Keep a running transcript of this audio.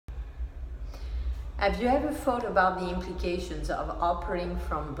Have you ever thought about the implications of operating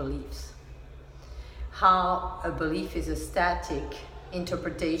from beliefs? How a belief is a static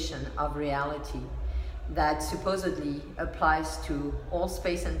interpretation of reality that supposedly applies to all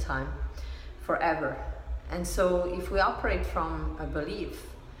space and time forever. And so if we operate from a belief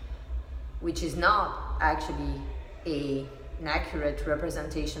which is not actually an accurate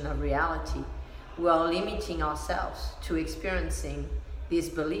representation of reality, we are limiting ourselves to experiencing this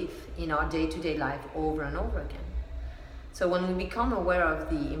belief in our day-to-day life over and over again. So when we become aware of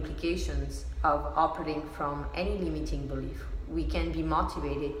the implications of operating from any limiting belief, we can be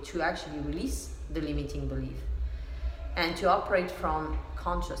motivated to actually release the limiting belief and to operate from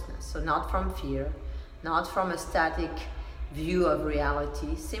consciousness. So not from fear, not from a static view of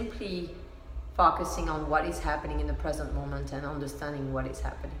reality, simply focusing on what is happening in the present moment and understanding what is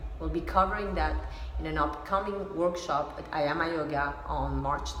happening. We'll be covering that in an upcoming workshop at Ayama Yoga on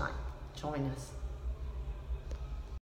March 9th. Join us.